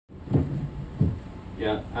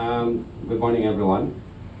Yeah. Good morning, everyone.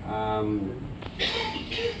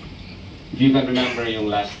 If you can remember yung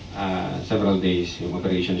last several days, yung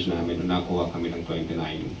operations namin, nakuha kami ng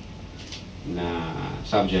 29 na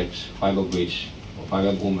subjects, 5 of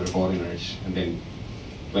whom are foreigners, and then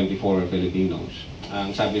 24 are Filipinos.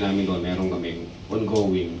 Ang sabi namin doon, meron kaming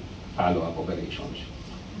ongoing follow-up operations.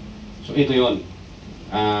 So ito yun.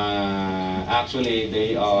 Actually,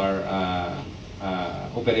 they are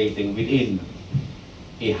operating within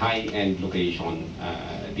a high-end location.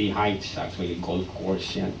 The Heights, actually, golf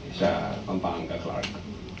course yan sa Pampanga, Clark.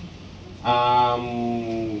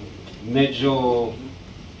 Medyo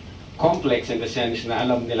complex in the sense na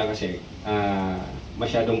alam nila kasi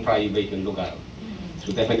masyadong private yung lugar.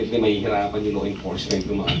 So definitely mahihirapan yung law enforcement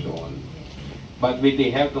lumaan doon. But with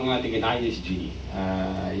the help ng ating ISG,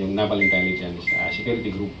 yung Naval Intelligence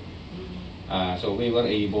Security Group, so we were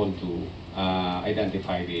able to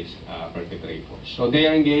identify these perpetrators. So they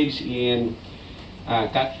are engaged in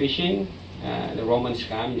catfishing, the Roman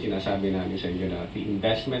scam, yung sinasabi namin sa inyo na the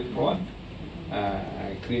investment fraud,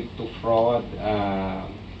 crypto fraud.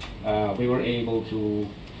 We were able to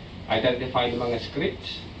identify the mga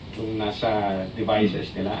scripts yung nasa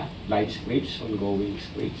devices nila, live scripts, ongoing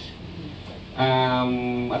scripts.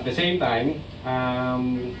 At the same time,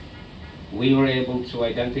 we were able to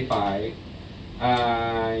identify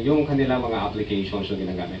yung kanila mga applications na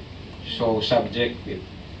ginagamit. So subject with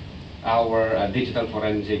our digital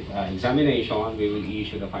forensic examination, we will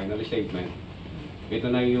issue the final statement. Ito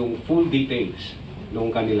na yung full details ng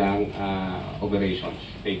kanilang operations,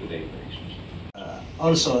 day-to-day operations.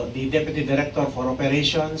 Also, the Deputy Director for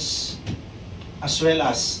Operations, as well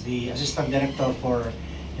as the Assistant Director for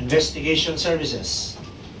Investigation Services.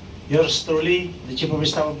 Yours truly, the Chief of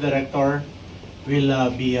Staff of Director, will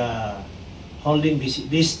be holding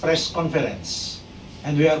this press conference.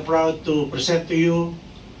 And we are proud to present to you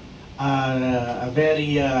a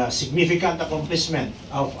very significant accomplishment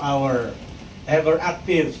of our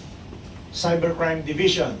ever-active Cybercrime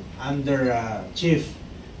Division under Chief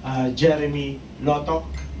Jeremy Lotok.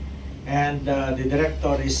 And the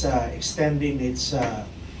Director is extending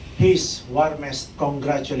his warmest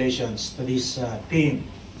congratulations to this team.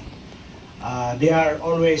 They are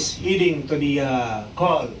always heeding to the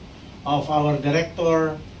call of our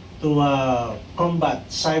Director to combat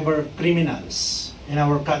cyber criminals in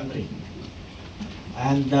our country.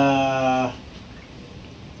 And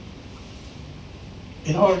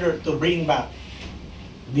in order to bring back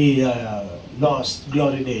the lost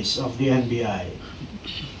glory days of the NBI,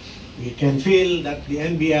 we can feel that the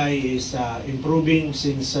NBI is improving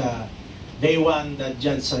since day one that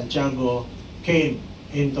Judge Santiago came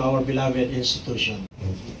into our beloved institution.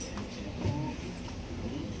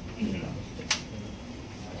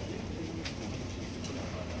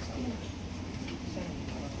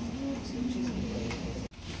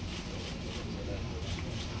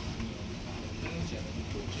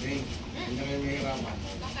 Hindi na kayo mahirapan.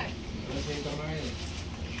 Bakit? Kasi ito na yun.